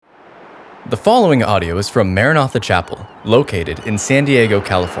The following audio is from Maranatha Chapel, located in San Diego,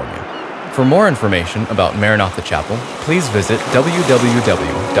 California. For more information about Maranatha Chapel, please visit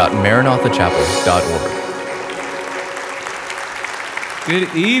www.maranathachapel.org.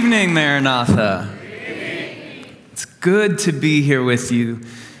 Good evening, Maranatha. It's good to be here with you.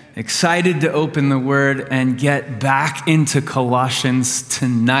 Excited to open the Word and get back into Colossians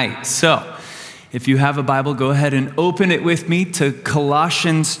tonight. So, if you have a Bible, go ahead and open it with me to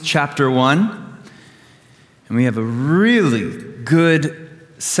Colossians chapter 1. And we have a really good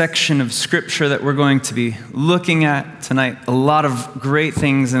section of Scripture that we're going to be looking at tonight. A lot of great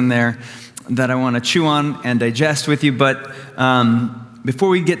things in there that I want to chew on and digest with you. But before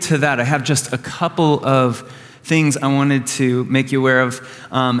we get to that, I have just a couple of things I wanted to make you aware of.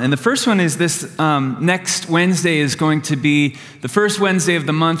 And the first one is this next Wednesday is going to be the first Wednesday of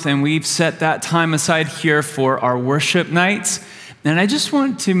the month, and we've set that time aside here for our worship nights. And I just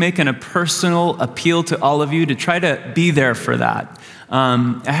want to make a personal appeal to all of you to try to be there for that.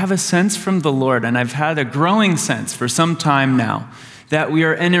 I have a sense from the Lord, and I've had a growing sense for some time now, that we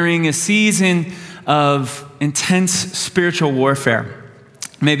are entering a season of intense spiritual warfare.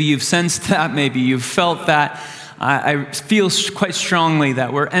 Maybe you've sensed that, maybe you've felt that. I feel quite strongly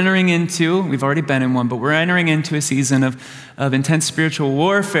that we're entering into, we've already been in one, but we're entering into a season of intense spiritual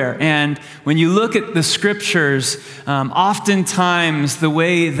warfare. And when you look at the scriptures, oftentimes the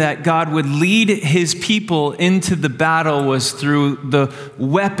way that God would lead his people into the battle was through the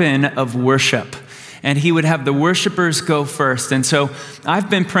weapon of worship. And he would have the worshipers go first. And so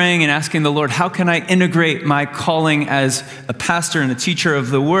I've been praying and asking the Lord, how can I integrate my calling as a pastor and a teacher of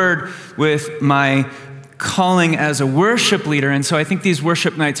the word with my calling as a worship leader? And so I think these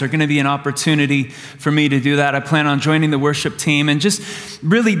worship nights are going to be an opportunity for me to do that. I plan on joining the worship team and just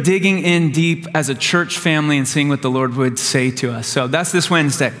really digging in deep as a church family and seeing what the Lord would say to us. So that's this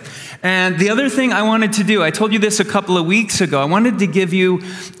Wednesday. And the other thing I wanted to do, I told you this a couple of weeks ago, I wanted to give you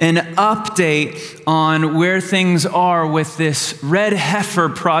an update on where things are with this red heifer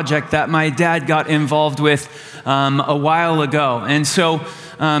project that my dad got involved with a while ago. And so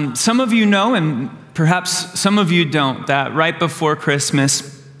some of you know, and perhaps some of you don't, that right before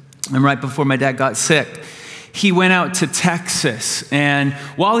Christmas and right before my dad got sick, he went out to Texas. And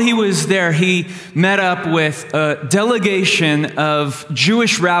while he was there, he met up with a delegation of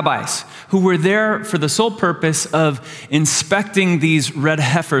Jewish rabbis who were there for the sole purpose of inspecting these red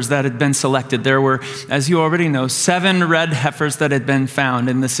heifers that had been selected. There were, as you already know, 7 red heifers that had been found.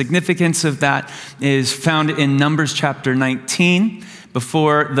 And the significance of that is found in Numbers chapter 19.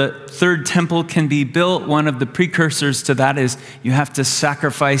 Before the third temple can be built, one of the precursors to that is you have to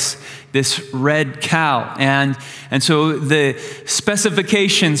sacrifice this red cow. And so the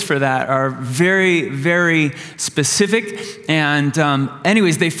specifications for that are very, very specific. And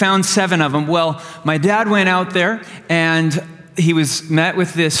anyways, they found 7 of them. Well, my dad went out there and he met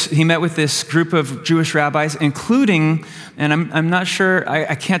with this group of Jewish rabbis, including, and I'm not sure,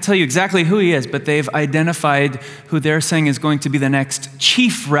 I can't tell you exactly who he is, but they've identified who they're saying is going to be the next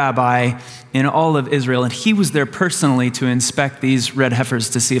chief rabbi in all of Israel. And he was there personally to inspect these red heifers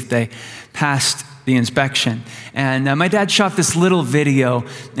to see if they passed the inspection. And my dad shot this little video,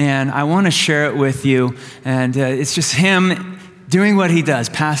 and I want to share it with you. And it's just him doing what he does,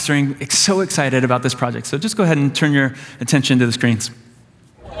 pastoring, so excited about this project. So just go ahead and turn your attention to the screens.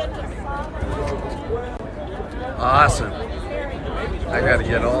 Awesome. I got to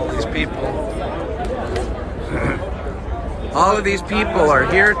get all these people. All of these people are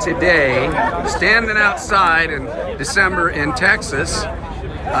here today, standing outside in December in Texas,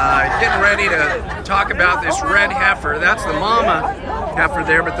 getting ready to talk about this red heifer. That's the mama heifer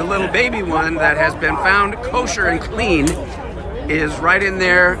there, but the little baby one that has been found kosher and clean is right in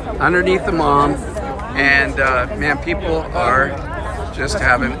there underneath the mom. And man, people are just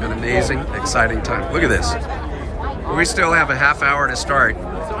having an amazing, exciting time. Look at this. We still have a half hour to start,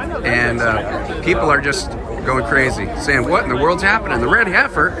 and people are just going crazy, saying, what in the world's happening? The red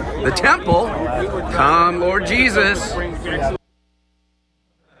heifer, the temple, come Lord Jesus.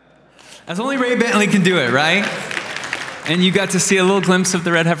 As only Ray Bentley can do it, right? And you got to see a little glimpse of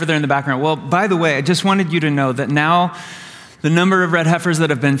the red heifer there in the background. Well, by the way, I just wanted you to know that now the number of red heifers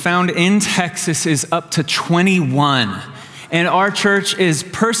that have been found in Texas is up to 21. And our church is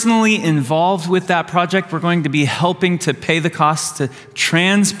personally involved with that project. We're going to be helping to pay the costs to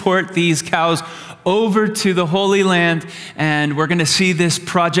transport these cows over to the Holy Land. And we're going to see this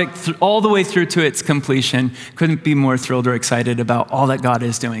project all the way through to its completion. Couldn't be more thrilled or excited about all that God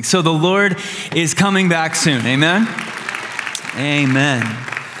is doing. So the Lord is coming back soon. Amen? Amen.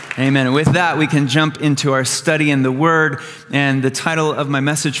 Amen. And with that, we can jump into our study in the Word. And the title of my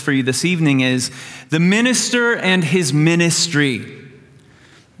message for you this evening is The Minister and His Ministry.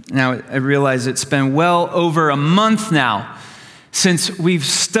 Now, I realize it's been well over a month now since we've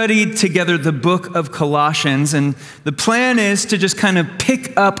studied together the book of Colossians. And the plan is to just kind of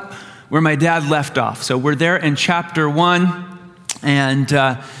pick up where my dad left off. So we're there in chapter 1.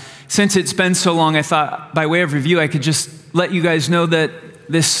 And since it's been so long, I thought by way of review, I could just let you guys know that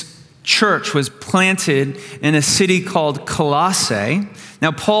this church was planted in a city called Colossae.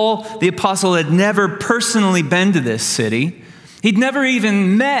 Now, Paul, the apostle, had never personally been to this city. He'd never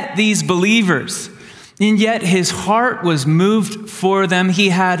even met these believers. And yet his heart was moved for them. He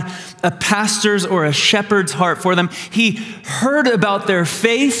had a pastor's or a shepherd's heart for them. He heard about their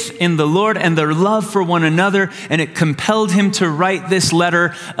faith in the Lord and their love for one another, and it compelled him to write this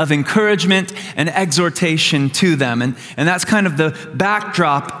letter of encouragement and exhortation to them. And that's kind of the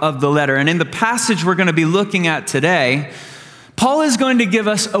backdrop of the letter. And in the passage we're going to be looking at today, Paul is going to give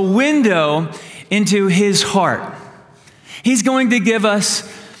us a window into his heart. He's going to give us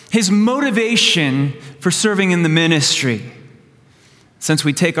his motivation for serving in the ministry. Since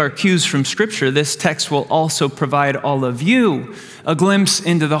we take our cues from Scripture, this text will also provide all of you a glimpse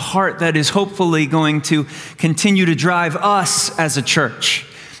into the heart that is hopefully going to continue to drive us as a church.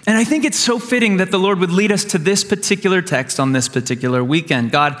 And I think it's so fitting that the Lord would lead us to this particular text on this particular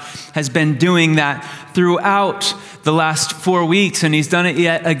weekend. God has been doing that throughout the last 4 weeks, and He's done it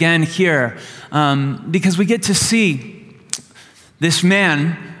yet again here, because we get to see this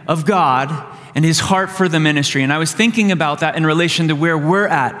man of God and his heart for the ministry. And I was thinking about that in relation to where we're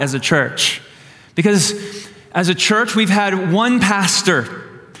at as a church. Because as a church, we've had one pastor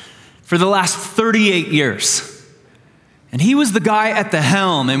for the last 38 years. And he was the guy at the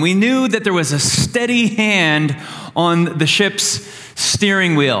helm. And we knew that there was a steady hand on the ship's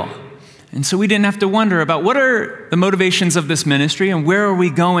steering wheel. And so we didn't have to wonder about what are the motivations of this ministry and where are we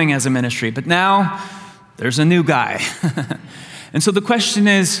going as a ministry. But now there's a new guy. And so the question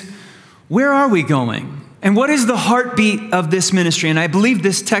is, where are we going? And what is the heartbeat of this ministry? And I believe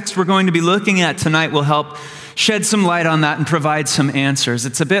this text we're going to be looking at tonight will help shed some light on that and provide some answers.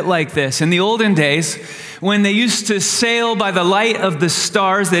 It's a bit like this. In the olden days, when they used to sail by the light of the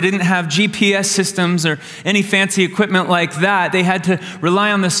stars, they didn't have GPS systems or any fancy equipment like that. They had to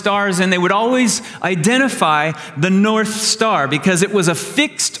rely on the stars, and they would always identify the North Star because it was a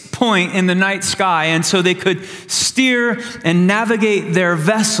fixed point in the night sky, and so they could steer and navigate their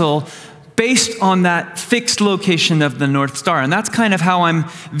vessel based on that fixed location of the North Star. And that's kind of how I'm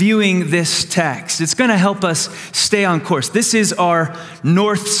viewing this text. It's going to help us stay on course. This is our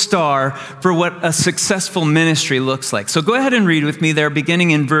North Star for what a successful ministry looks like. So go ahead and read with me there,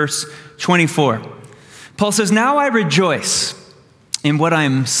 beginning in verse 24. Paul says, "Now I rejoice in what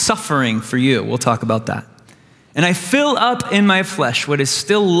I'm suffering for you." We'll talk about that. "And I fill up in my flesh what is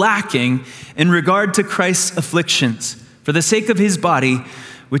still lacking in regard to Christ's afflictions for the sake of his body,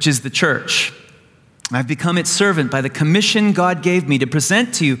 which is the church. I've become its servant by the commission God gave me to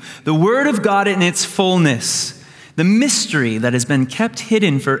present to you the word of God in its fullness, the mystery that has been kept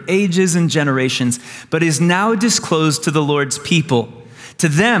hidden for ages and generations, but is now disclosed to the Lord's people. To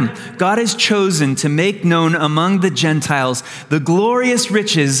them, God has chosen to make known among the Gentiles the glorious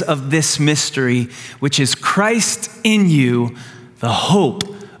riches of this mystery, which is Christ in you, the hope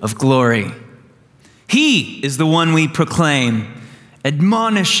of glory. He is the one we proclaim,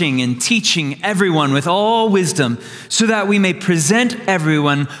 admonishing and teaching everyone with all wisdom, so that we may present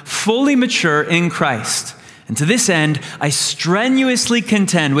everyone fully mature in Christ. And to this end, I strenuously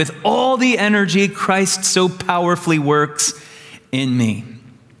contend with all the energy Christ so powerfully works in me."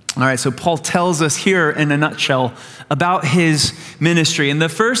 All right, so Paul tells us here in a nutshell about his ministry. And the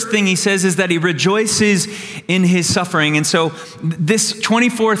first thing he says is that he rejoices in his suffering. And so this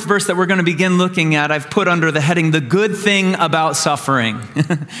 24th verse that we're going to begin looking at, I've put under the heading, "The Good Thing About Suffering."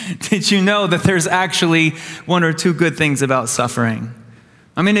 Did you know that there's actually one or two good things about suffering?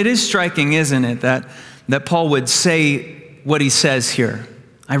 I mean, it is striking, isn't it, that Paul would say what he says here.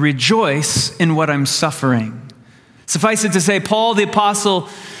 I rejoice in what I'm suffering. Suffice it to say, Paul the apostle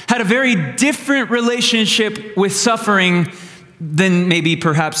had a very different relationship with suffering than maybe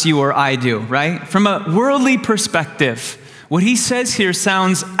perhaps you or I do, right? From a worldly perspective, what he says here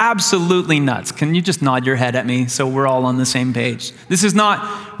sounds absolutely nuts. Can you just nod your head at me so we're all on the same page? This is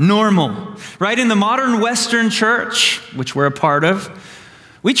not normal, right? In the modern Western church, which we're a part of,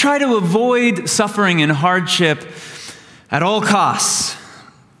 we try to avoid suffering and hardship at all costs.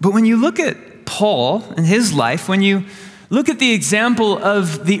 But when you look at Paul and his life, when you look at the example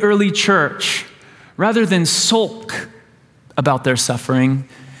of the early church, rather than sulk about their suffering,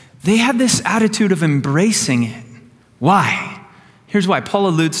 they had this attitude of embracing it. Why? Here's why. Paul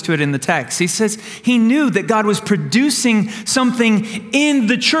alludes to it in the text. He says he knew that God was producing something in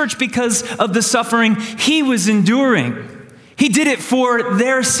the church because of the suffering he was enduring. He did it for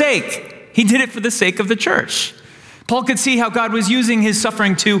their sake. He did it for the sake of the church. Paul could see how God was using his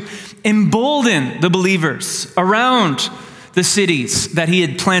suffering to embolden the believers around the cities that he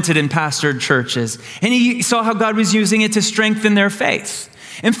had planted and pastored churches. And he saw how God was using it to strengthen their faith.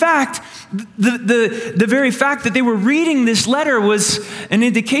 In fact, the very fact that they were reading this letter was an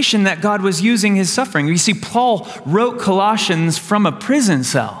indication that God was using his suffering. You see, Paul wrote Colossians from a prison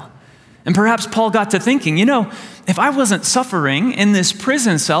cell. And perhaps Paul got to thinking, if I wasn't suffering in this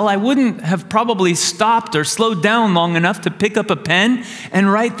prison cell, I wouldn't have probably stopped or slowed down long enough to pick up a pen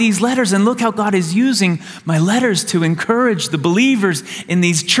and write these letters. And look how God is using my letters to encourage the believers in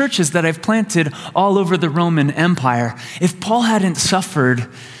these churches that I've planted all over the Roman Empire. If Paul hadn't suffered,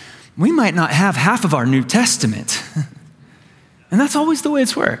 we might not have half of our New Testament. And that's always the way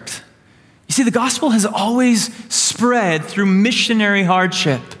it's worked. You see, the gospel has always spread through missionary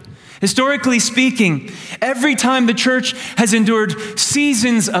hardship. Historically speaking, every time the church has endured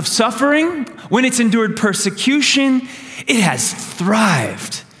seasons of suffering, when it's endured persecution, it has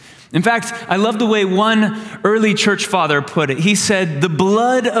thrived. In fact, I love the way one early church father put it. He said, the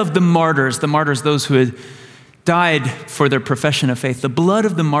blood of the martyrs, those who had died for their profession of faith, the blood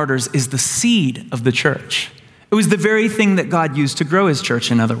of the martyrs is the seed of the church. It was the very thing that God used to grow his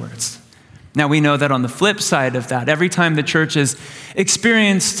church, in other words. Now we know that on the flip side of that, every time the church has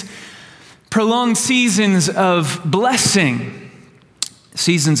experienced prolonged seasons of blessing,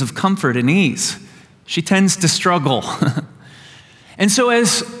 seasons of comfort and ease, she tends to struggle. And so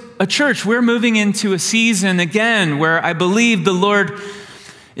as a church, we're moving into a season again where I believe the Lord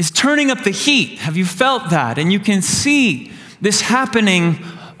is turning up the heat. Have you felt that? And you can see this happening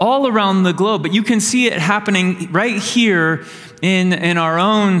all around the globe, but you can see it happening right here in our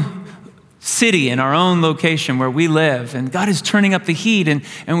own city, in our own location where we live. And God is turning up the heat, and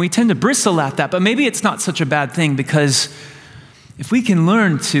we tend to bristle at that. But maybe it's not such a bad thing, because if we can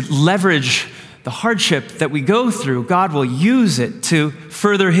learn to leverage the hardship that we go through, God will use it to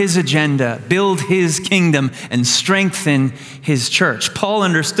further his agenda, build his kingdom, and strengthen his church. Paul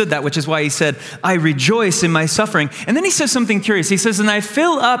understood that, which is why he said, I rejoice in my suffering. And then he says something curious. He says, and I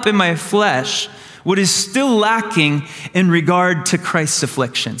fill up in my flesh what is still lacking in regard to Christ's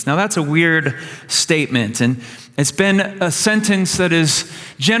afflictions. Now that's a weird statement, and it's been a sentence that has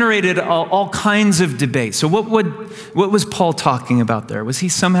generated all kinds of debate. So what was Paul talking about there? Was he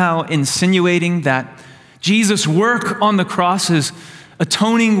somehow insinuating that Jesus' work on the cross, his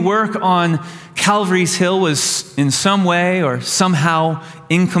atoning work on Calvary's Hill, was in some way or somehow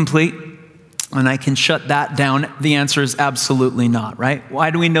incomplete? And I can shut that down. The answer is absolutely not, right?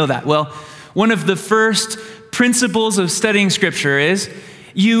 Why do we know that? Well, one of the first principles of studying Scripture is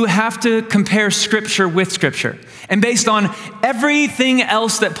you have to compare Scripture with Scripture. And based on everything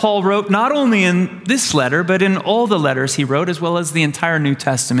else that Paul wrote, not only in this letter, but in all the letters he wrote, as well as the entire New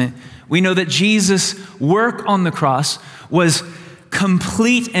Testament, we know that Jesus' work on the cross was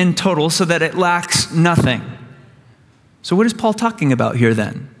complete and total, so that it lacks nothing. So what is Paul talking about here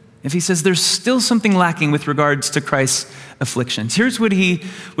then? If he says there's still something lacking with regards to Christ's afflictions, here's what he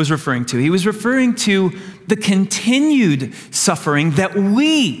was referring to. He was referring to the continued suffering that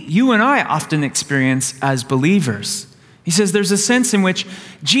you and I often experience as believers. He says there's a sense in which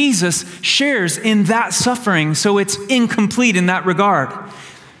Jesus shares in that suffering, so it's incomplete in that regard.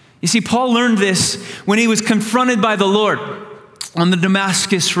 You see, Paul learned this when he was confronted by the Lord on the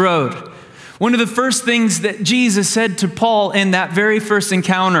Damascus Road. One of the first things that Jesus said to Paul in that very first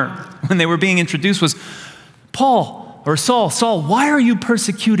encounter when they were being introduced was, Saul, why are you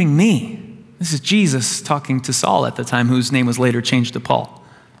persecuting me? This is Jesus talking to Saul at the time, whose name was later changed to Paul.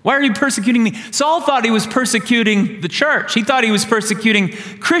 Why are you persecuting me? Saul thought he was persecuting the church. He thought he was persecuting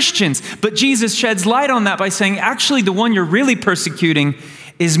Christians. But Jesus sheds light on that by saying, actually, the one you're really persecuting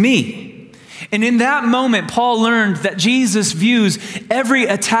is me. And in that moment, Paul learned that Jesus views every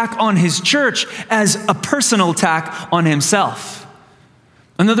attack on his church as a personal attack on himself.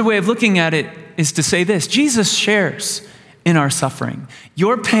 Another way of looking at it is to say this: Jesus shares in our suffering.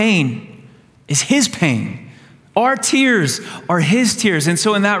 Your pain is his pain. Our tears are his tears. And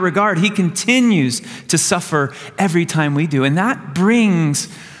so in that regard, he continues to suffer every time we do. And that brings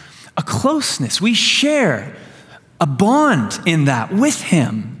a closeness. We share a bond in that with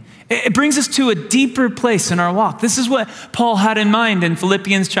him. It brings us to a deeper place in our walk. This is what Paul had in mind in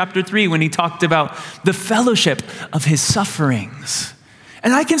Philippians chapter 3 when he talked about the fellowship of his sufferings.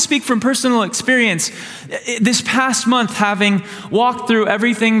 And I can speak from personal experience. This past month, having walked through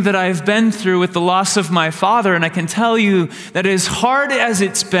everything that I've been through with the loss of my father, and I can tell you that as hard as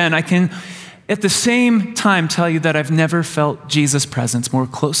it's been, I can at the same time tell you that I've never felt Jesus' presence more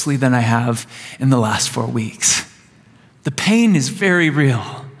closely than I have in the last 4 weeks. The pain is very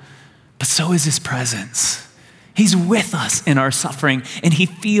real, but so is his presence. He's with us in our suffering, and he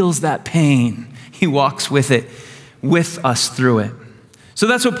feels that pain. He walks with it, with us through it. So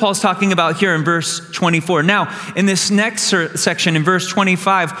that's what Paul's talking about here in verse 24. Now, in this next section, in verse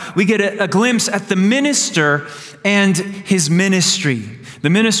 25, we get a glimpse at the minister and his ministry. The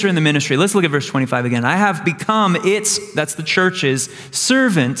minister and the ministry. Let's look at verse 25 again. I have become that's the church's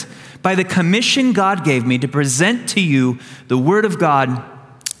servant by the commission God gave me to present to you the word of God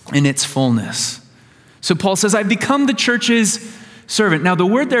in its fullness. So Paul says, I've become the church's servant. Now, the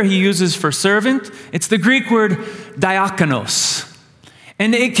word there he uses for servant, it's the Greek word diakonos.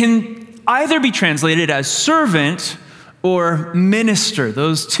 And it can either be translated as servant or minister.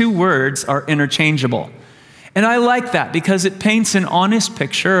 Those two words are interchangeable. And I like that because it paints an honest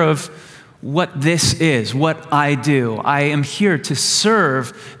picture of what this is, what I do. I am here to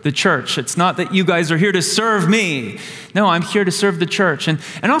serve the church. It's not that you guys are here to serve me. No, I'm here to serve the church. And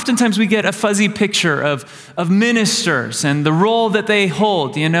oftentimes we get a fuzzy picture of ministers and the role that they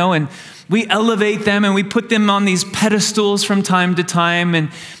hold, and we elevate them and we put them on these pedestals from time to time.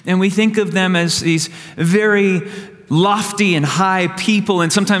 And we think of them as these very lofty and high people.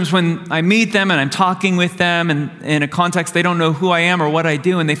 And sometimes when I meet them and I'm talking with them and in a context, they don't know who I am or what I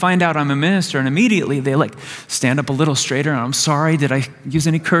do. And they find out I'm a minister. And immediately they stand up a little straighter. And I'm sorry, did I use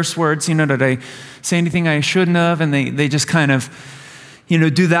any curse words? Did I say anything I shouldn't have? And they just kind of,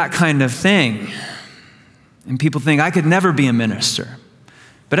 do that kind of thing. And people think I could never be a minister.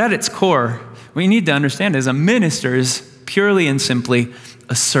 But at its core, what you need to understand is a minister is purely and simply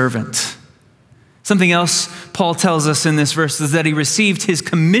a servant. Something else Paul tells us in this verse is that he received his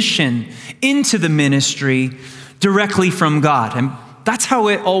commission into the ministry directly from God. And that's how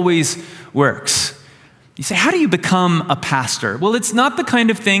it always works. You say, how do you become a pastor? Well, it's not the kind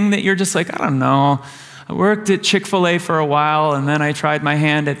of thing that you're just like, I don't know. I worked at Chick-fil-A for a while and then I tried my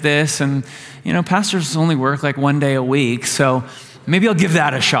hand at this. And, pastors only work like 1 day a week. So maybe I'll give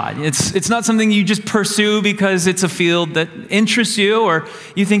that a shot. It's not something you just pursue because it's a field that interests you or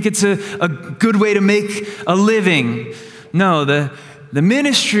you think it's a good way to make a living. No, the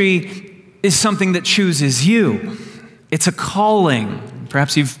ministry is something that chooses you. It's a calling.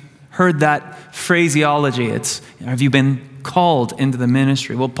 Perhaps you've heard that phraseology. Have you been called into the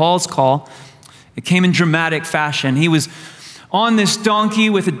ministry? Well, Paul's call, it came in dramatic fashion. He was on this donkey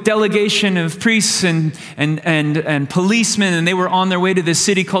with a delegation of priests and policemen, and they were on their way to this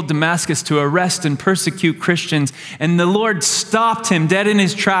city called Damascus to arrest and persecute Christians. And the Lord stopped him dead in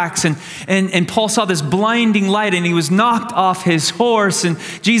his tracks, and Paul saw this blinding light, and he was knocked off his horse, and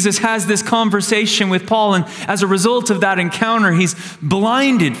Jesus has this conversation with Paul, and as a result of that encounter, he's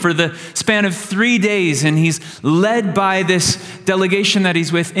blinded for the span of 3 days, and he's led by this delegation that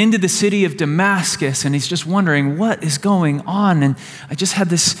he's with into the city of Damascus, and he's just wondering, what is going on? And I just had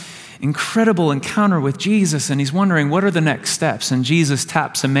this incredible encounter with Jesus, and he's wondering, what are the next steps? And Jesus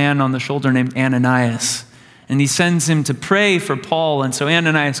taps a man on the shoulder named Ananias, and he sends him to pray for Paul. And so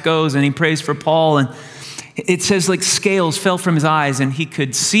Ananias goes and he prays for Paul, and it says like scales fell from his eyes and he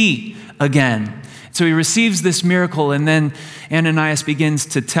could see again. So he receives this miracle, and then Ananias begins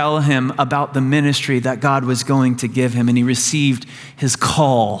to tell him about the ministry that God was going to give him, and he received his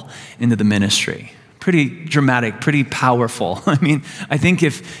call into the ministry. Pretty dramatic, pretty powerful. I think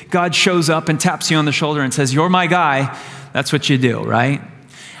if God shows up and taps you on the shoulder and says, you're my guy, that's what you do, right?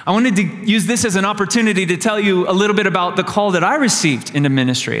 I wanted to use this as an opportunity to tell you a little bit about the call that I received into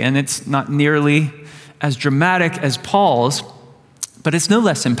ministry. And it's not nearly as dramatic as Paul's, but it's no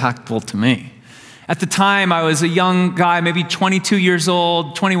less impactful to me. At the time, I was a young guy, maybe 22 years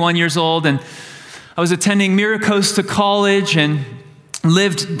old, 21 years old, and I was attending Miracosta College and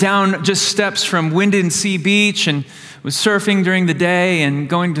lived down just steps from Winden Sea Beach and was surfing during the day and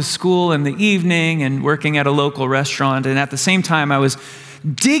going to school in the evening and working at a local restaurant. And at the same time, I was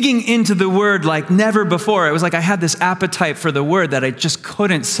digging into the word like never before. It was like I had this appetite for the word that I just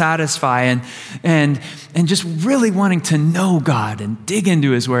couldn't satisfy, and just really wanting to know God and dig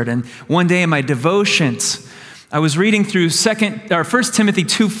into his word. And one day in my devotions, I was reading through 1 Timothy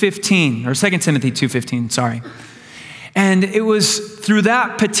 2:15, or 2 Timothy 2:15, sorry. And it was through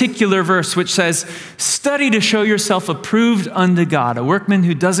that particular verse which says, study to show yourself approved unto God, a workman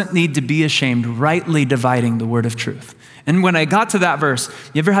who doesn't need to be ashamed, rightly dividing the word of truth. And when I got to that verse,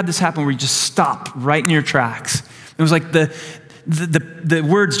 you ever had this happen where you just stop right in your tracks? It was like the the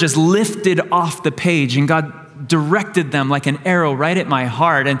words just lifted off the page, and God directed them like an arrow right at my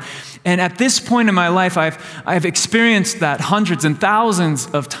heart. And at this point in my life, I've experienced that hundreds and thousands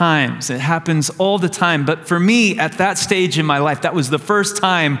of times. It happens all the time. But for me, at that stage in my life, that was the first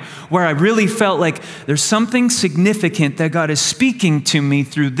time where I really felt like there's something significant that God is speaking to me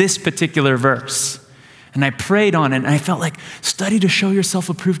through this particular verse. And I prayed on it, and I felt like, study to show yourself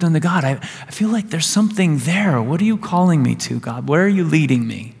approved unto God. I feel like there's something there. What are you calling me to, God? Where are you leading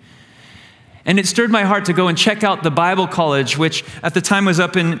me? And it stirred my heart to go and check out the Bible College, which at the time was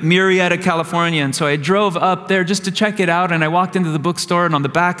up in Murrieta, California. And so I drove up there just to check it out, and I walked into the bookstore, and on the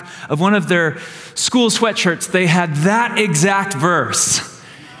back of one of their school sweatshirts, they had that exact verse.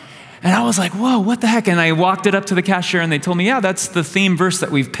 And I was like, whoa, what the heck? And I walked it up to the cashier, and they told me, yeah, that's the theme verse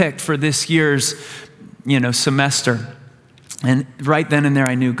that we've picked for this year's semester. And right then and there,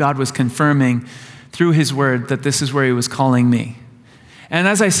 I knew God was confirming through his word that this is where he was calling me. And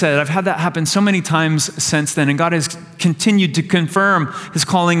as I said, I've had that happen so many times since then, and God has continued to confirm his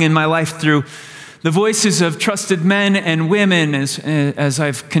calling in my life through the voices of trusted men and women as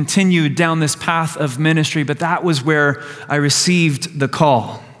I've continued down this path of ministry, but that was where I received the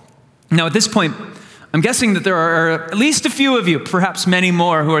call. Now at this point, I'm guessing that there are at least a few of you, perhaps many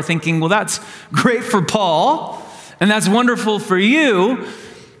more, who are thinking, well, that's great for Paul, and that's wonderful for you,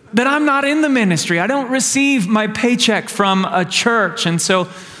 but I'm not in the ministry. I don't receive my paycheck from a church, and so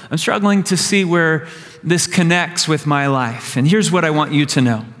I'm struggling to see where this connects with my life. And here's what I want you to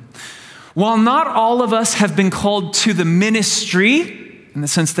know. While not all of us have been called to the ministry, in the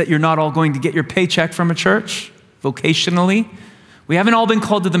sense that you're not all going to get your paycheck from a church, vocationally, we haven't all been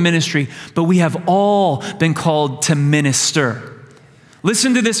called to the ministry, but we have all been called to minister.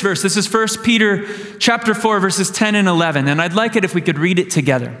 Listen to this verse. This is 1 Peter chapter 4, verses 10 and 11, and I'd like it if we could read it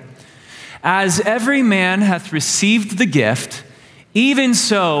together. As every man hath received the gift, even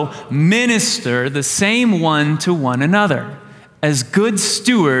so minister the same one to one another, as good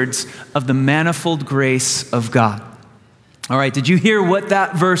stewards of the manifold grace of God. All right, did you hear what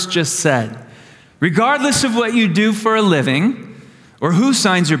that verse just said? Regardless of what you do for a living, or who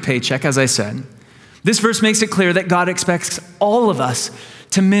signs your paycheck, as I said, this verse makes it clear that God expects all of us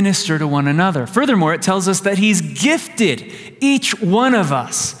to minister to one another. Furthermore, it tells us that he's gifted each one of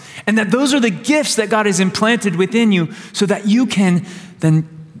us, and that those are the gifts that God has implanted within you so that you can then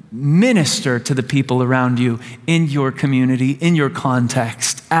minister to the people around you in your community, in your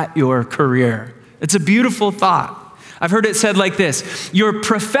context, at your career. It's a beautiful thought. I've heard it said like this: your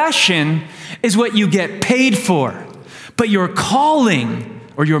profession is what you get paid for, but your calling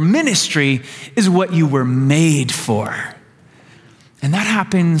or your ministry is what you were made for. And that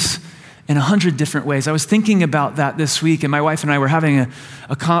happens in 100 different ways. I was thinking about that this week, and my wife and I were having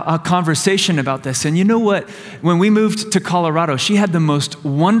a conversation about this. And you know what? When we moved to Colorado, she had the most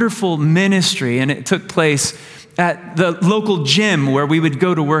wonderful ministry, and it took place at the local gym where we would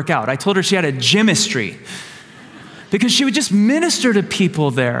go to work out. I told her she had a gymistry, because she would just minister to people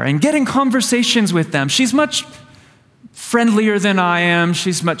there and get in conversations with them. She's much friendlier than I am.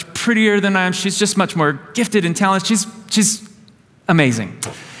 She's much prettier than I am. She's just much more gifted and talented. She's amazing.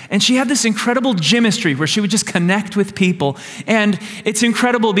 And she had this incredible gymistry where she would just connect with people. And it's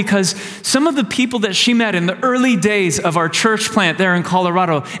incredible because some of the people that she met in the early days of our church plant there in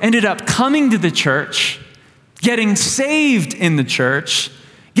Colorado ended up coming to the church, getting saved in the church,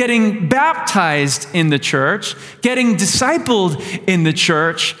 getting baptized in the church, getting discipled in the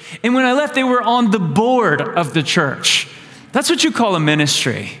church. And when I left, they were on the board of the church. That's what you call a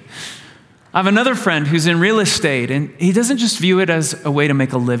ministry. I have another friend who's in real estate, and he doesn't just view it as a way to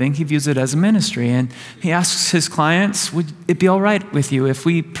make a living, he views it as a ministry. And he asks his clients, would it be all right with you if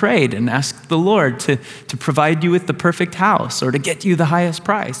we prayed and asked the Lord to provide you with the perfect house, or to get you the highest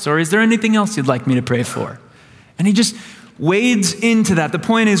price? Or is there anything else you'd like me to pray for? And he just wades into that. The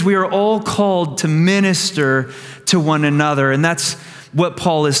point is, we are all called to minister to one another, and that's what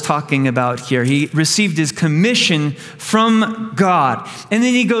Paul is talking about here. He received his commission from God. And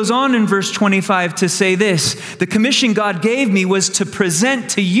then he goes on in verse 25 to say this: the commission God gave me was to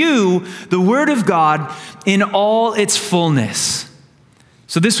present to you the word of God in all its fullness.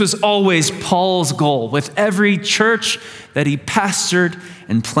 So this was always Paul's goal with every church that he pastored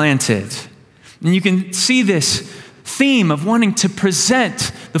and planted. And you can see this theme of wanting to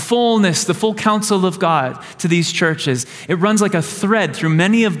present the fullness, the full counsel of God to these churches. It runs like a thread through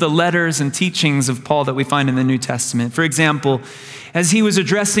many of the letters and teachings of Paul that we find in the New Testament. For example, as he was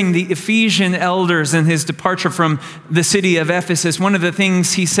addressing the Ephesian elders in his departure from the city of Ephesus, one of the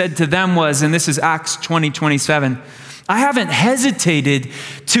things he said to them was, and this is Acts 20:27, I haven't hesitated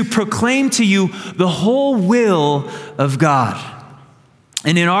to proclaim to you the whole will of God.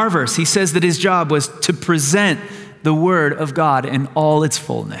 And in our verse, he says that his job was to present the word of God in all its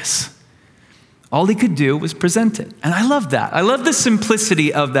fullness. All he could do was present it. And I love that. I love the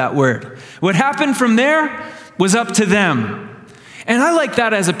simplicity of that word. What happened from there was up to them. And I like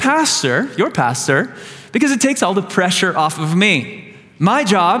that as a pastor, your pastor, because it takes all the pressure off of me. My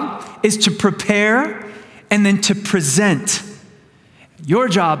job is to prepare and then to present. Your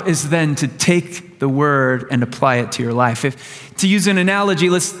job is then to take the word and apply it to your life. To use an analogy,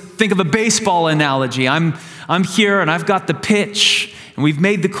 let's think of a baseball analogy. I'm here and I've got the pitch and we've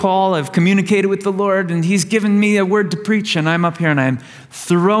made the call. I've communicated with the Lord and he's given me a word to preach and I'm up here and I'm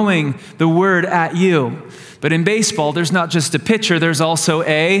throwing the word at you. But in baseball, there's not just a pitcher, there's also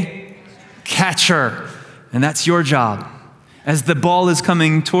a catcher. And that's your job. As the ball is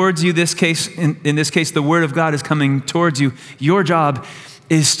coming towards you, in this case, the word of God is coming towards you, your job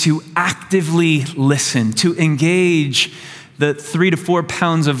is to actively listen, to engage the 3 to 4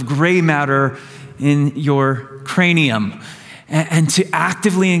 pounds of gray matter in your cranium, and to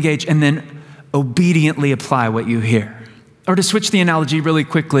actively engage and then obediently apply what you hear. Or to switch the analogy really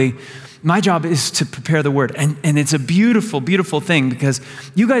quickly, my job is to prepare the word. And it's a beautiful, beautiful thing because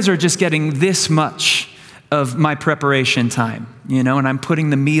you guys are just getting this much of my preparation time, and I'm putting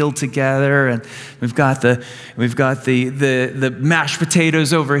the meal together and we've got the mashed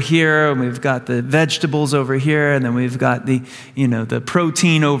potatoes over here and we've got the vegetables over here and then we've got the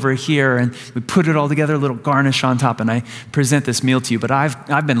protein over here and we put it all together, a little garnish on top and I present this meal to you. But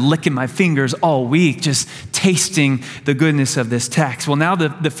I've been licking my fingers all week just tasting the goodness of this text. Well, now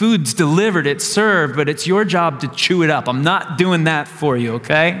the food's delivered, it's served, but it's your job to chew it up. I'm not doing that for you,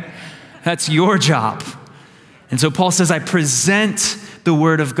 okay? That's your job. And so Paul says, I present the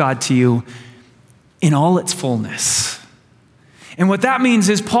word of God to you in all its fullness. And what that means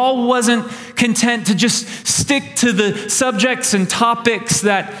is Paul wasn't content to just stick to the subjects and topics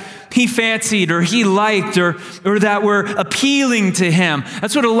that he fancied or he liked or that were appealing to him.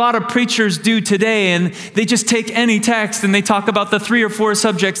 That's what a lot of preachers do today. And they just take any text and they talk about the 3 or 4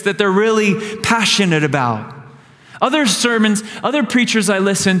 subjects that they're really passionate about. Other sermons, other preachers I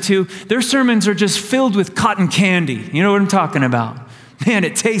listen to, their sermons are just filled with cotton candy. You know what I'm talking about? Man,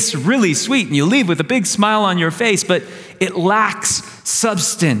 it tastes really sweet and you leave with a big smile on your face, but it lacks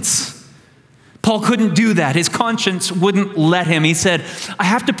substance. Paul couldn't do that. His conscience wouldn't let him. He said, I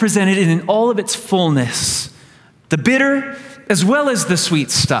have to present it in all of its fullness, the bitter as well as the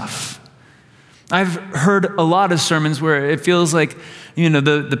sweet stuff. I've heard a lot of sermons where it feels like,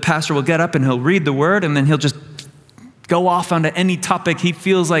 the pastor will get up and he'll read the word and then he'll just go off onto any topic he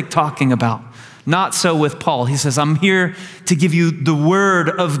feels like talking about. Not so with Paul. He says, I'm here to give you the word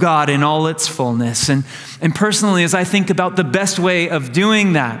of God in all its fullness. And personally, as I think about the best way of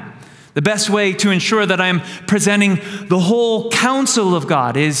doing that, the best way to ensure that I'm presenting the whole counsel of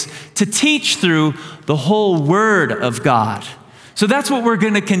God is to teach through the whole word of God. So that's what we're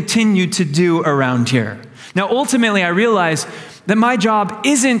going to continue to do around here. Now, ultimately, I realize that my job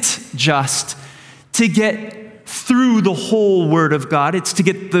isn't just to get through the whole word of God. It's to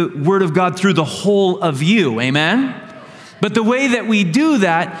get the word of God through the whole of you. Amen? But the way that we do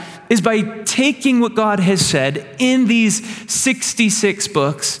that is by taking what God has said in these 66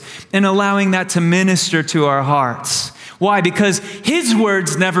 books and allowing that to minister to our hearts. Why? Because his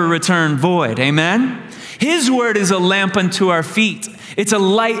words never return void. Amen? His word is a lamp unto our feet. It's a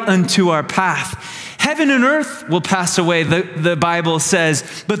light unto our path. Heaven and earth will pass away, the Bible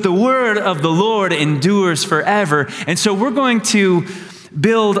says, but the word of the Lord endures forever. And so we're going to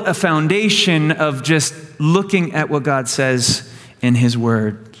build a foundation of just looking at what God says in his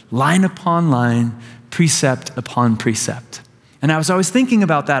word, line upon line, precept upon precept. And I was always thinking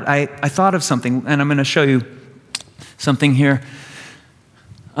about that. I thought of something, and I'm going to show you something here.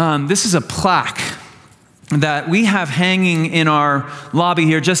 This is a plaque that we have hanging in our lobby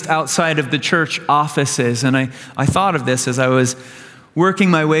here just outside of the church offices. And I thought of this as I was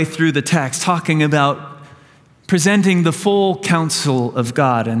working my way through the text, talking about presenting the full counsel of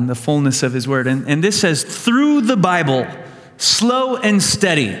God and the fullness of his word. And this says, through the Bible, slow and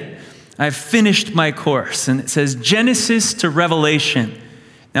steady, I've finished my course. And it says Genesis to Revelation.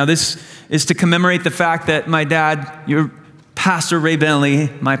 Now this is to commemorate the fact that my dad, your pastor Ray Bentley,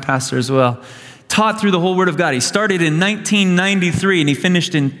 my pastor as well, taught through the whole word of God. He started in 1993 and he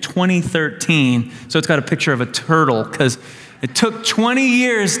finished in 2013. So it's got a picture of a turtle because it took 20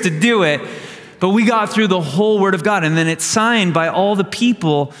 years to do it. But we got through the whole Word of God, and then it's signed by all the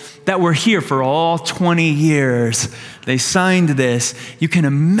people that were here for all 20 years. They signed this. You can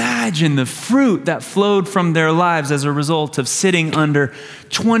imagine the fruit that flowed from their lives as a result of sitting under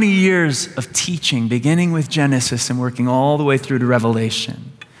 20 years of teaching, beginning with Genesis and working all the way through to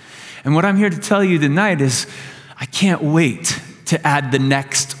Revelation. And what I'm here to tell you tonight is I can't wait to add the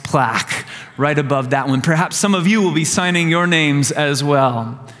next plaque right above that one. Perhaps some of you will be signing your names as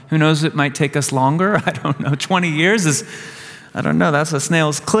well. Who knows, it might take us longer. I don't know. 20 years is, I don't know, that's a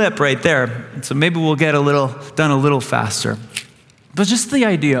snail's clip right there. So maybe we'll get done a little faster. But just the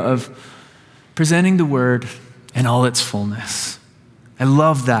idea of presenting the Word in all its fullness. I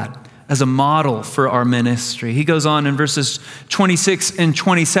love that as a model for our ministry. He goes on in verses 26 and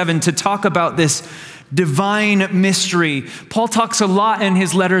 27 to talk about this divine mystery. Paul talks a lot in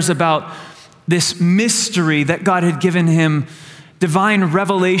his letters about this mystery that God had given him divine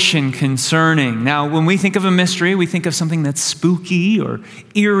revelation concerning. Now, when we think of a mystery, we think of something that's spooky or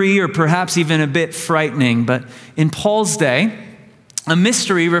eerie or perhaps even a bit frightening. But in Paul's day, a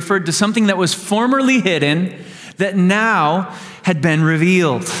mystery referred to something that was formerly hidden that now had been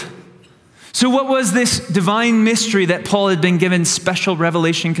revealed. So what was this divine mystery that Paul had been given special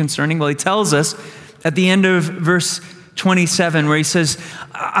revelation concerning? Well, he tells us at the end of verse 27, where he says,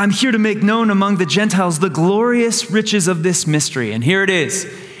 I'm here to make known among the Gentiles the glorious riches of this mystery. And here it is.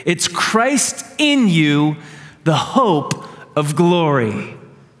 It's Christ in you, the hope of glory.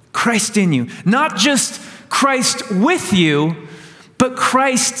 Christ in you. Not just Christ with you, but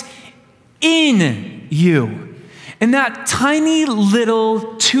Christ in you. And that tiny little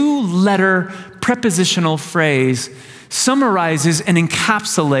 2-letter prepositional phrase summarizes and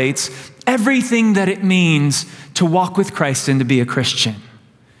encapsulates everything that it means to walk with Christ and to be a Christian.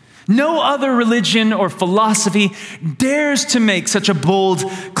 No other religion or philosophy dares to make such a bold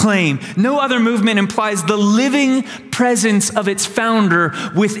claim. No other movement implies the living presence of its founder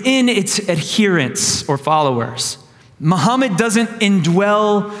within its adherents or followers. Muhammad doesn't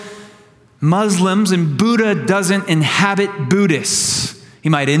indwell Muslims, and Buddha doesn't inhabit Buddhists. He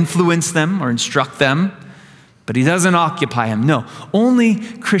might influence them or instruct them, but he doesn't occupy them. No, only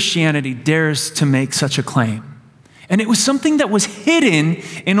Christianity dares to make such a claim. And it was something that was hidden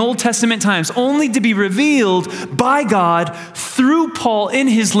in Old Testament times, only to be revealed by God through Paul in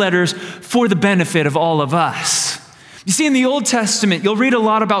his letters for the benefit of all of us. You see, in the Old Testament, you'll read a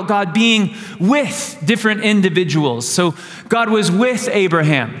lot about God being with different individuals. So God was with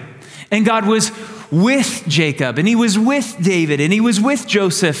Abraham, and God was with Jacob, and he was with David, and he was with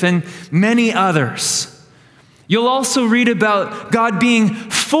Joseph, and many others. You'll also read about God being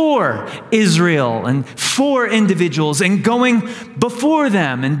for Israel and for individuals and going before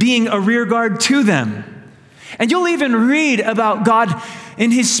them and being a rear guard to them. And you'll even read about God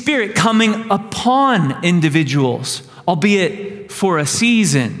in his Spirit coming upon individuals, albeit for a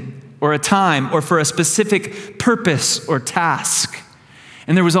season or a time or for a specific purpose or task.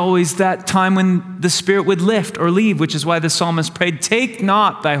 And there was always that time when the Spirit would lift or leave, which is why the psalmist prayed, "Take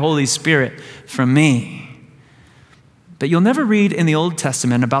not thy Holy Spirit from me." But you'll never read in the Old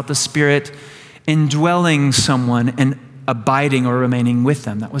Testament about the Spirit indwelling someone and abiding or remaining with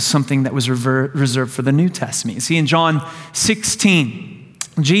them. That was something that was reserved for the New Testament. You see, in John 16,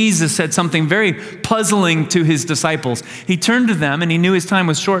 Jesus said something very puzzling to his disciples. He turned to them and he knew his time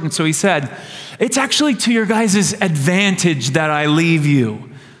was short, and so he said, "It's actually to your guys' advantage that I leave you."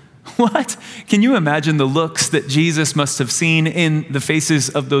 What? Can you imagine the looks that Jesus must have seen in the faces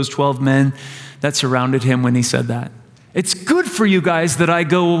of those 12 men that surrounded him when he said that? It's good for you guys that I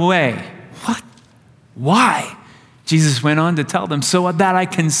go away. What? Why? Jesus went on to tell them, so that I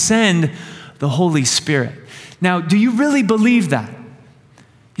can send the Holy Spirit. Now, do you really believe that?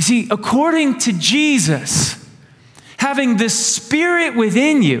 You see, according to Jesus, having the Spirit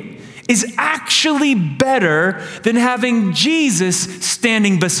within you is actually better than having Jesus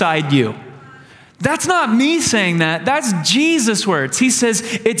standing beside you. That's not me saying that. That's Jesus' words. He says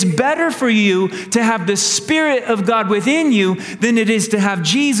it's better for you to have the Spirit of God within you than it is to have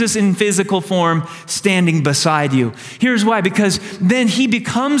Jesus in physical form standing beside you. Here's why. Because then he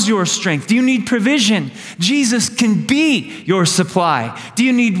becomes your strength. Do you need provision? Jesus can be your supply. Do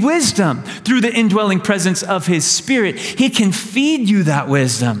you need wisdom? Through the indwelling presence of his Spirit, he can feed you that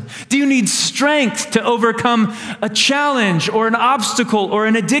wisdom. Do you need strength to overcome a challenge or an obstacle or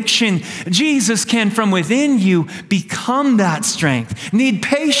an addiction? Jesus can from within you become that strength. Need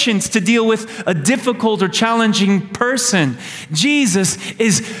patience to deal with a difficult or challenging person? Jesus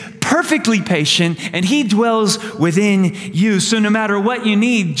is perfectly patient, and he dwells within you. So no matter what you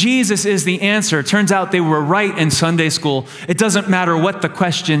need, Jesus is the answer. It turns out they were right in Sunday school. It doesn't matter what the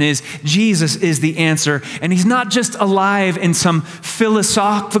question is, Jesus is the answer. And he's not just alive in some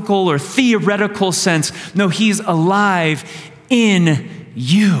philosophical or theoretical sense. No, he's alive in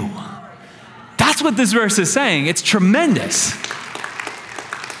you. That's what this verse is saying. It's tremendous.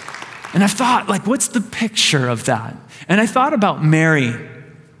 And I've thought, what's the picture of that? And I thought about Mary.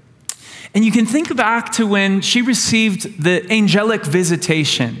 And you can think back to when she received the angelic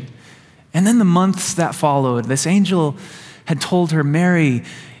visitation. And then the months that followed, this angel had told her, Mary,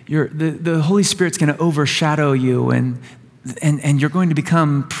 the Holy Spirit's going to overshadow you, and you're going to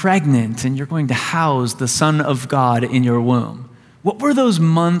become pregnant, and you're going to house the Son of God in your womb. What were those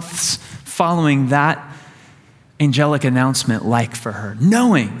months following that angelic announcement like for her?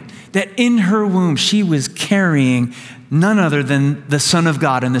 Knowing that in her womb she was carrying none other than the Son of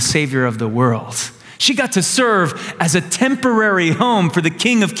God and the Savior of the world. She got to serve as a temporary home for the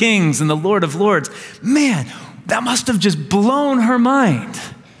King of Kings and the Lord of Lords. Man, that must have just blown her mind.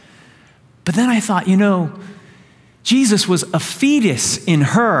 But then I thought, Jesus was a fetus in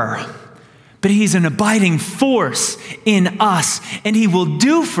her, but he's an abiding force in us, and he will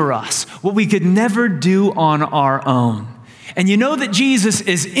do for us what we could never do on our own. And you know that Jesus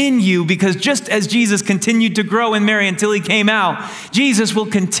is in you because just as Jesus continued to grow in Mary until he came out, Jesus will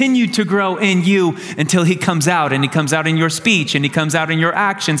continue to grow in you until he comes out. And he comes out in your speech, and he comes out in your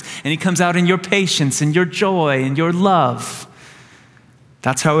actions, and he comes out in your patience and your joy and your love.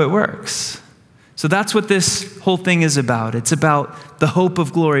 That's how it works. So that's what this whole thing is about. It's about the hope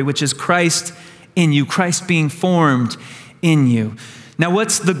of glory, which is Christ in you, Christ being formed in you. Now,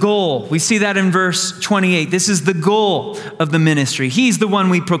 what's the goal? We see that in verse 28. This is the goal of the ministry. He's the one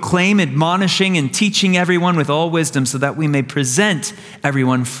we proclaim, admonishing and teaching everyone with all wisdom so that we may present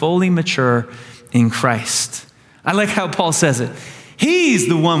everyone fully mature in Christ. I like how Paul says it. He's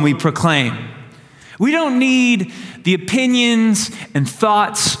the one we proclaim. We don't need the opinions and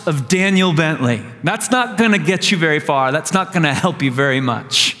thoughts of Daniel Bentley. That's not going to get you very far. That's not going to help you very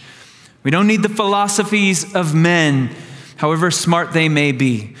much. We don't need the philosophies of men, however smart they may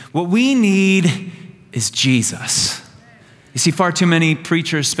be. What we need is Jesus. You see, far too many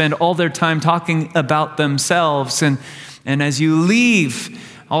preachers spend all their time talking about themselves, and as you leave,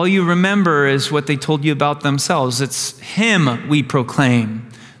 all you remember is what they told you about themselves. It's him we proclaim.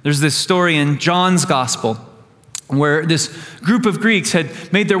 There's this story in John's gospel where this group of Greeks had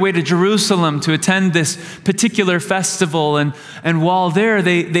made their way to Jerusalem to attend this particular festival. And while there,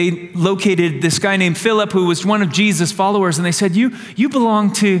 they located this guy named Philip, who was one of Jesus' followers. And they said, you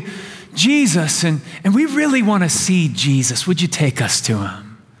belong to Jesus, and we really want to see Jesus. Would you take us to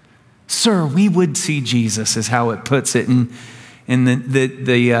him? Sir, we would see Jesus, is how it puts it in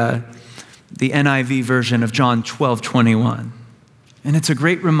the NIV version of John 12:21. And it's a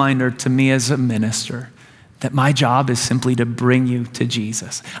great reminder to me as a minister that my job is simply to bring you to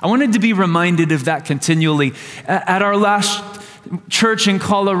Jesus. I wanted to be reminded of that continually. At our last church in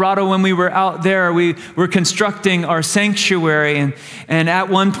Colorado, when we were out there, we were constructing our sanctuary. And at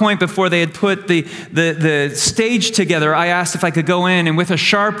one point before they had put the stage together, I asked if I could go in, and with a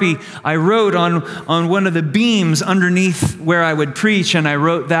Sharpie, I wrote on one of the beams underneath where I would preach, and I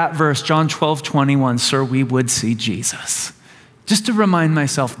wrote that verse, John 12:21, "Sir, we would see Jesus." Just to remind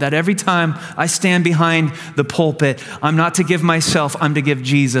myself that every time I stand behind the pulpit, I'm not to give myself, I'm to give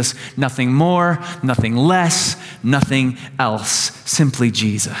Jesus. Nothing more, nothing less, nothing else. Simply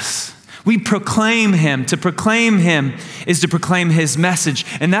Jesus. We proclaim him. To proclaim him is to proclaim his message.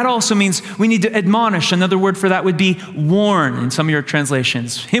 And that also means we need to admonish. Another word for that would be warn in some of your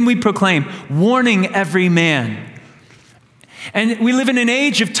translations. Him we proclaim, warning every man. And we live in an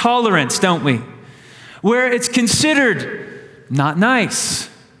age of tolerance, don't we? Where it's considered not nice,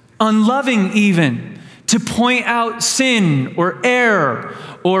 unloving even, to point out sin or error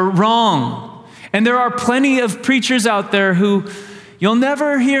or wrong. And there are plenty of preachers out there who you'll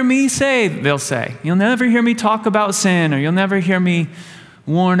never hear me say, they'll say, you'll never hear me talk about sin, or you'll never hear me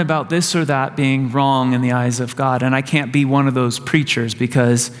warn about this or that being wrong in the eyes of God. And I can't be one of those preachers,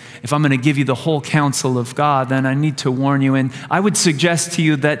 because if I'm going to give you the whole counsel of God, then I need to warn you. And I would suggest to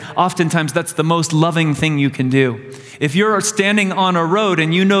you that oftentimes that's the most loving thing you can do. If you're standing on a road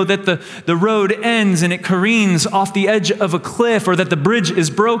and you know that the road ends and it careens off the edge of a cliff, or that the bridge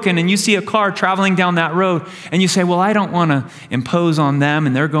is broken, and you see a car traveling down that road, and you say, well, I don't want to impose on them,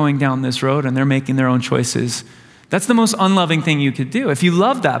 and they're going down this road and they're making their own choices. That's the most unloving thing you could do. If you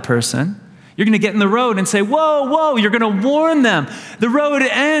love that person, you're going to get in the road and say, whoa, you're going to warn them. The road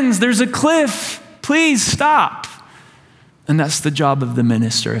ends. There's a cliff. Please stop. And that's the job of the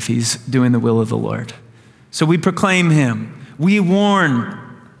minister if he's doing the will of the Lord. So we proclaim him. We warn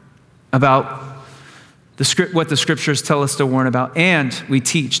about what the scriptures tell us to warn about, and we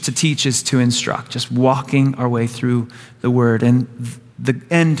teach. To teach is to instruct, just walking our way through the word. And the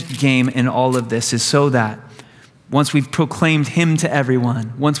end game in all of this is so that once we've proclaimed him to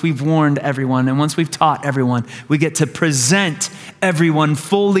everyone, once we've warned everyone, and once we've taught everyone, we get to present everyone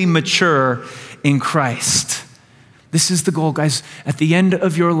fully mature in Christ. This is the goal, guys, at the end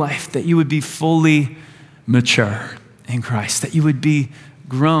of your life, that you would be fully mature in Christ, that you would be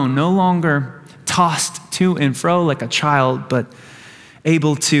grown, no longer tossed to and fro like a child, but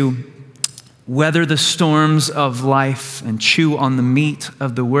able to weather the storms of life and chew on the meat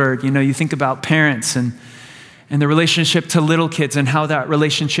of the word. You know, you think about parents and the relationship to little kids and how that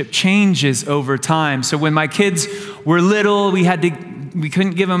relationship changes over time. So when my kids were little, we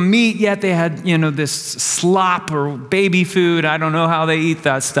couldn't give them meat yet. They had, this slop or baby food. I don't know how they eat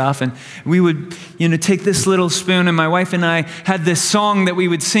that stuff. And we would, take this little spoon, and my wife and I had this song that we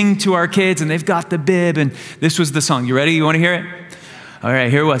would sing to our kids, and they've got the bib, and this was the song. You ready? You want to hear it? All right,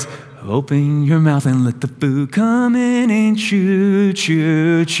 here it was. Open your mouth and let the food come in and chew,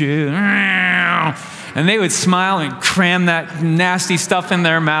 chew, chew. And they would smile and cram that nasty stuff in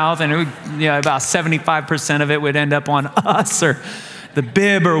their mouth, and it would, about 75% of it would end up on us or the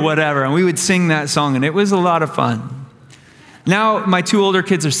bib or whatever, and we would sing that song, and it was a lot of fun. Now my two older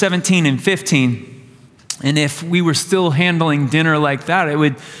kids are 17 and 15, and if we were still handling dinner like that, it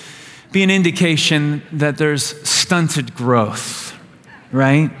would be an indication that there's stunted growth,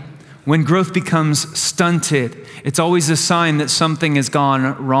 right? When growth becomes stunted, it's always a sign that something has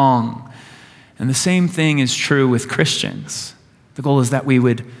gone wrong. And the same thing is true with Christians. The goal is that we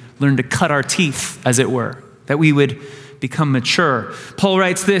would learn to cut our teeth, as it were, that we would become mature. Paul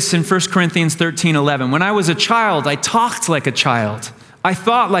writes this in 1 Corinthians 13:11. When I was a child, I talked like a child. I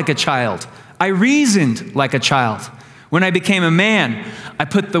thought like a child. I reasoned like a child. When I became a man, I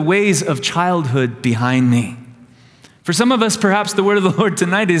put the ways of childhood behind me. For some of us, perhaps the word of the Lord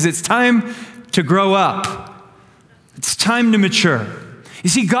tonight is it's time to grow up. It's time to mature. You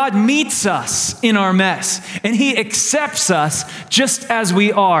see, God meets us in our mess, and he accepts us just as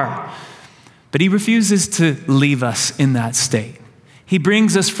we are. But he refuses to leave us in that state. He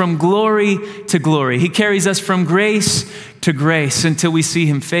brings us from glory to glory. He carries us from grace to grace until we see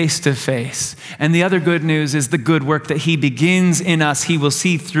him face to face. And the other good news is the good work that he begins in us, he will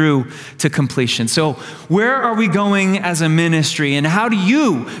see through to completion. So where are we going as a ministry, and how do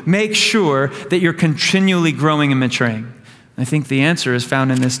you make sure that you're continually growing and maturing? I think the answer is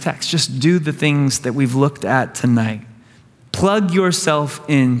found in this text. Just do the things that we've looked at tonight. Plug yourself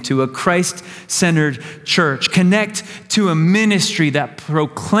into a Christ-centered church. Connect to a ministry that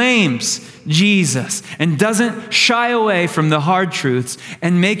proclaims Jesus and doesn't shy away from the hard truths,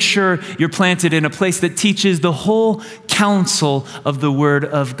 and make sure you're planted in a place that teaches the whole counsel of the Word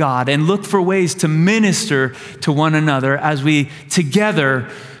of God, and look for ways to minister to one another as we together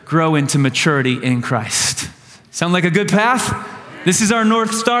grow into maturity in Christ. Sound like a good path? This is our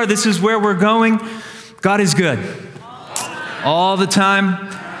North Star. This is where we're going. God is good. All the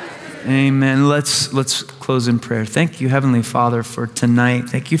time. Amen. Let's close in prayer. Thank you, Heavenly Father, for tonight.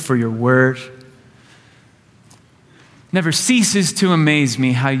 Thank you for your word. Never ceases to amaze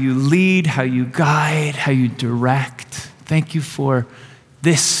me how you lead, how you guide, how you direct. Thank you for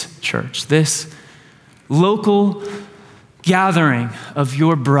this church, this local gathering of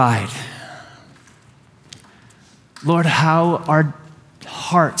your bride. Lord, how our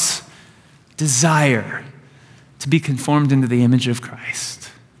hearts desire to be conformed into the image of Christ.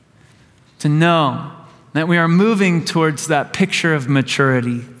 To know that we are moving towards that picture of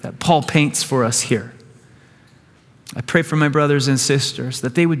maturity that Paul paints for us here. I pray for my brothers and sisters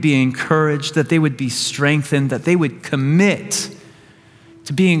that they would be encouraged, that they would be strengthened, that they would commit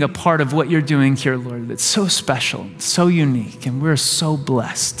to being a part of what you're doing here, Lord. That's so special, so unique, and we're so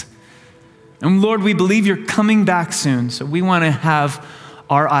blessed. And Lord, we believe you're coming back soon, so we want to have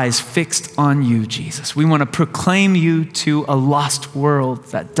our eyes fixed on you, Jesus. We want to proclaim you to a lost world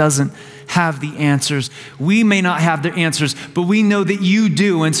that doesn't have the answers. We may not have the answers, but we know that you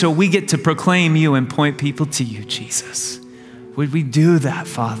do, and so we get to proclaim you and point people to you, Jesus. Would we do that,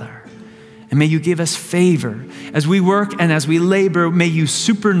 Father? And may you give us favor as we work and as we labor. May you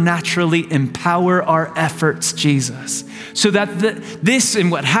supernaturally empower our efforts, Jesus, so that this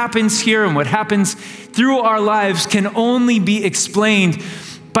and what happens here and what happens through our lives can only be explained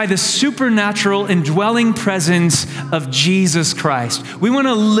by the supernatural indwelling presence of Jesus Christ. We want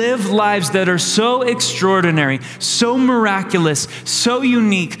to live lives that are so extraordinary, so miraculous, so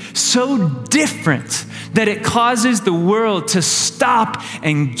unique, so different that it causes the world to stop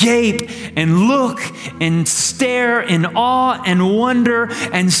and gape and look and stare in awe and wonder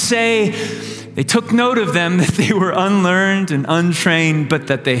and say, they took note of them that they were unlearned and untrained, but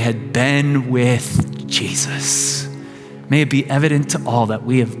that they had been with Jesus. May it be evident to all that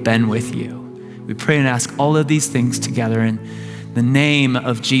we have been with you. We pray and ask all of these things together in the name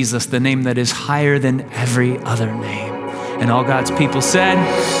of Jesus, the name that is higher than every other name. And all God's people said,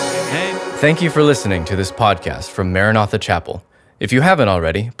 amen. Thank you for listening to this podcast from Maranatha Chapel. If you haven't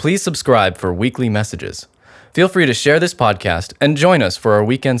already, please subscribe for weekly messages. Feel free to share this podcast and join us for our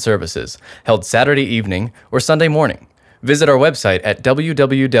weekend services, held Saturday evening or Sunday morning. Visit our website at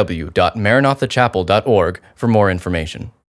www.maranathachapel.org for more information.